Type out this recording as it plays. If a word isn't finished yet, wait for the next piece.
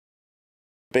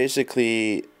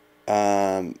Basically,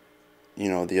 the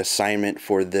assignment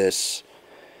for this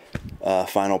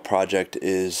final project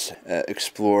is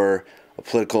explore a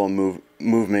political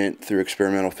movement through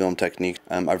experimental film techniques.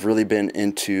 I've really been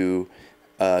into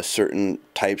certain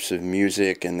types of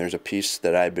music, and there's a piece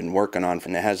that I've been working on,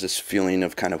 and it has this feeling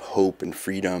of kind of hope and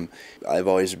freedom. I've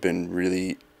always been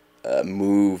really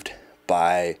moved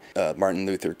by Martin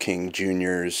Luther King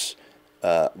Jr.'s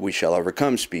 "We Shall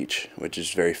Overcome" speech, which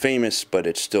is very famous, but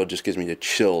it still just gives me the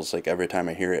chills like every time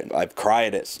I hear it. I've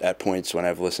cried at points when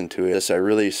I've listened to it. I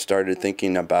really started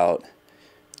thinking about,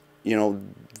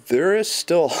 there is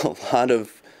still a lot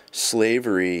of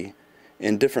slavery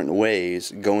in different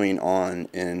ways going on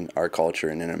in our culture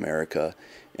and in America,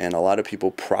 and a lot of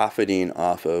people profiting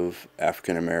off of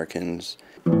African Americans.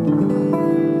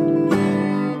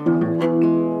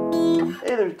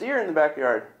 Hey, there's deer in the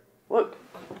backyard. Look.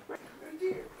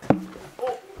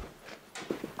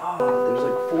 Oh, there's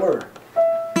like 4.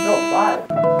 No, 5.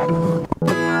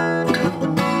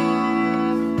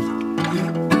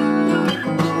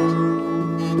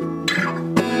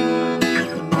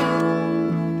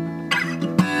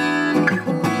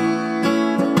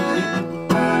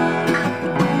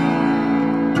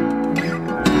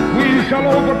 We shall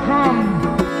overcome.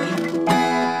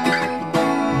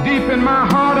 Deep in my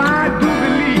heart I do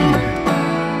believe.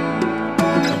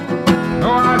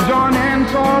 Though I join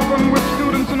hands so often with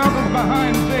students and others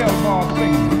behind jail bars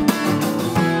singing,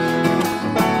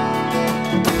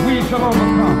 we shall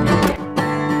overcome.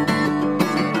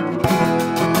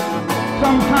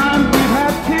 Sometimes we've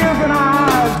had tears in our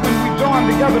eyes when we joined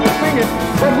together to sing it,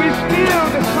 but we still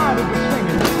decided to sing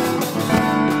it.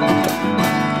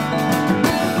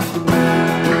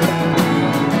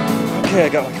 Okay, I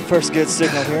got my first good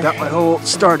signal here. Got my hole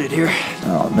started here.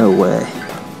 Oh, no way.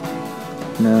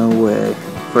 No way.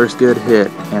 First good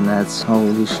hit, and that's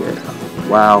holy shit.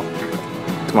 Wow.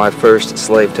 It's my first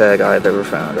slave tag I've ever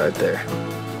found right there.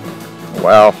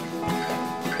 Wow.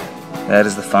 That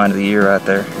is the find of the year right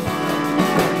there.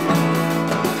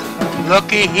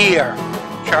 Looky here,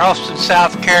 Charleston,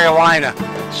 South Carolina.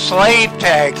 Slave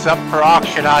tags up for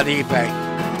auction on eBay.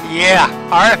 Yeah,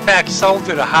 artifacts sold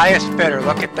to the highest bidder.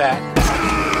 Look at that.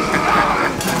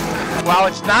 While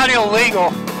it's not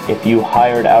illegal, if you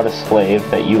hired out a slave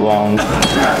that you owned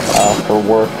for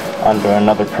work under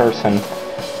another person,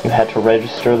 you had to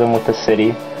register them with the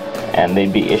city, and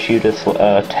they'd be issued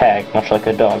a tag, much like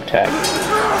a dog tag.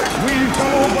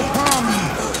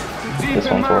 This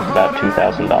one's worth about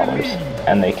 $2,000,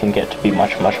 and they can get to be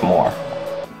much, much more.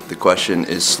 The question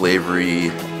is,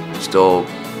 slavery still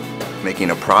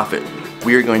making a profit?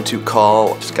 We are going to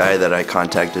call this guy that I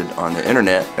contacted on the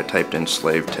internet. I typed in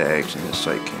slave tags and his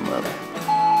site came up.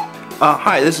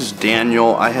 Hi, this is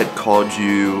Daniel. I had called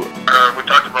you. We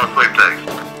talked about slave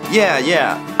tags.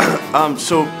 Yeah.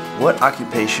 So what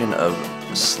occupation of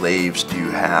slaves do you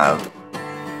have?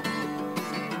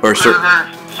 Or There's certain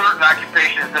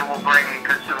occupations that will bring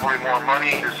considerably more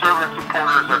money. The servant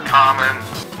supporters are common.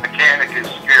 Mechanic is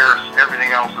scarce. Everything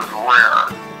else is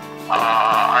rare.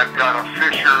 I've got a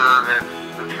fisher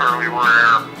that's fairly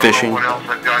rare. Fishing? What else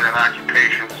I've got in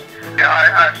occupations? Yeah,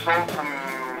 I've sold some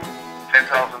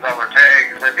 $10,000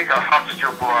 tags. I think a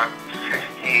huckster brought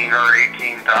 16 or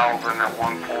 18,000 at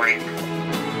one point.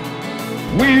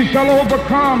 We shall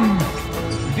overcome.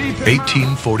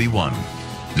 1841,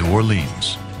 New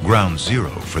Orleans, ground zero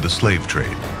for the slave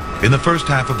trade. In the first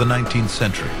half of the 19th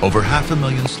century, over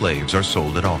 500,000 slaves are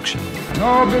sold at auction.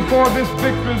 No, before this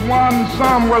victory's won,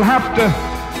 some will have to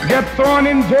get thrown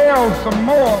in jail some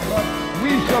more, but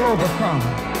we shall overcome.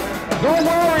 Don't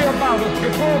worry about us.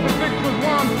 Before the victory's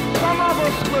won, some of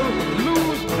us will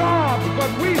lose jobs,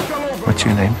 but we shall overcome. What's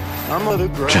your name? I'm Little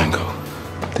Django.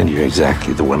 Then you're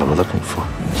exactly the one I'm looking for.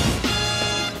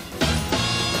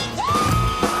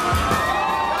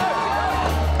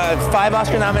 5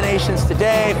 Oscar nominations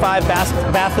today, 5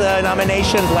 BAFTA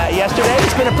nominations yesterday.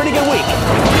 It's been a pretty good week.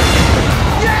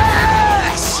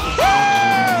 Yes!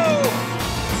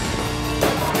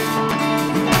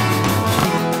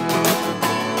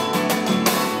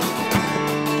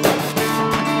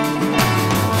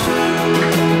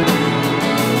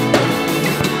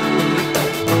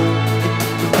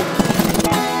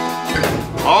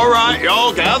 All right,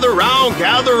 y'all, gather round,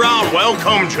 gather round.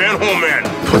 Welcome, gentlemen.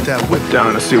 Put that whip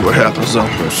down and see what happens, though.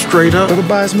 Straight up. Whoever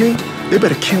buys me, they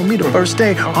better kill me the first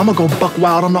day. I'm gonna go buck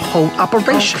wild on the whole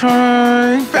operation.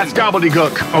 Okay. That's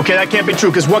gobbledygook. Okay, that can't be true,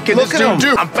 because what can this dude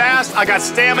do? I'm fast, I got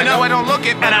stamina. I know I don't look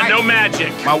it, and I know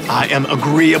magic. I am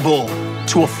agreeable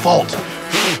to a fault.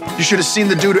 You should have seen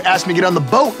the dude who asked me to get on the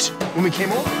boat when we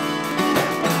came over.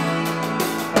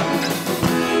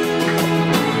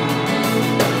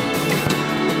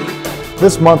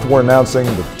 This month we're announcing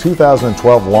the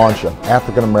 2012 launch of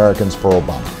African Americans for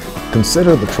Obama.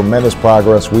 Consider the tremendous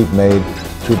progress we've made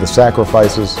through the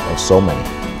sacrifices of so many.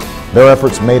 Their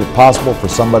efforts made it possible for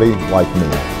somebody like me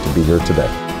to be here today.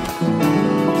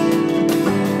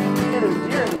 There's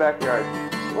deer in the backyard.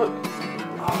 Look.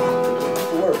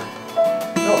 Oh,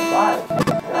 4. No, 5.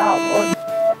 Get out, look.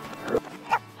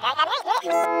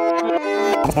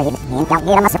 Overcome.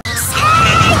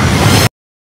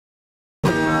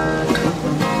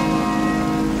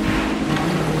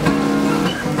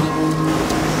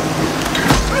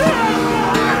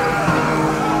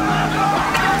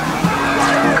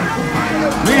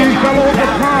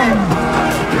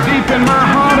 Deep in my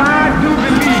heart I do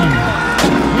believe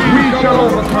we shall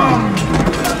overcome.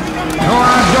 Though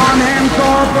I join hands so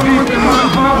often, deep in my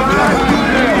heart I do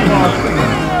believe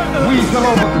we shall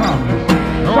overcome.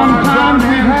 Sometimes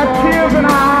we've had tears in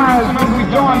our eyes when we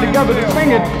join together to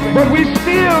sing it, but we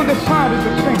still decided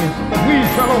to sing it. We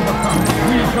shall overcome.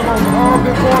 We shall overcome. Oh,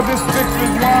 before this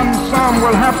victory's won, some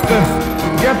will have to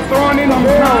get thrown in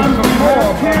hell some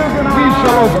more. We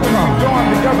shall overcome.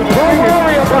 Don't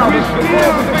worry about it.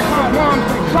 Still the victory's won.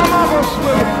 Some of us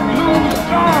will lose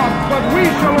jobs, but we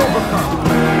shall overcome.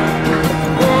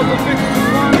 For the victory's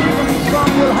won, even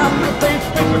some will have to face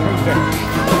physical death.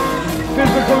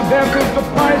 Physical death is the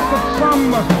price that some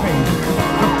must pay.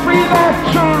 To free their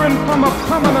children from a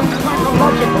permanent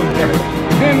psychological death,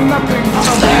 then nothing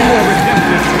shall be more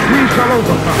redemptive. We shall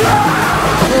overcome.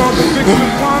 For the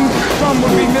victory's won, some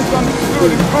will be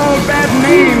misunderstood and called bad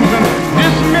names and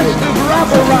dismissed as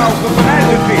rabble-rousers and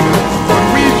agitators. But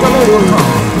we shall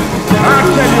overcome. I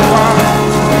tell you why.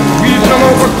 We shall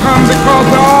overcome because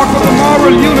the arc of the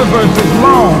moral universe is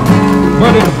long,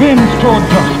 but it bends toward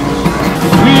justice.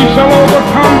 We shall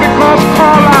overcome because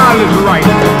Carlyle is right.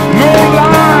 No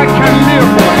lie can live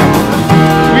forever.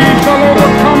 We shall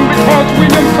overcome because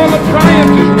William Cullen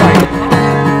Bryant is right.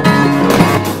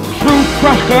 Truth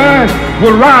crushed to earth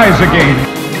will rise again.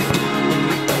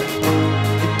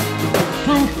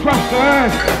 Truth crushed to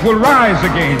earth will rise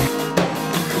again.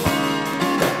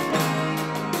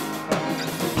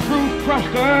 Truth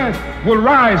crushed to earth will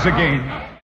rise again.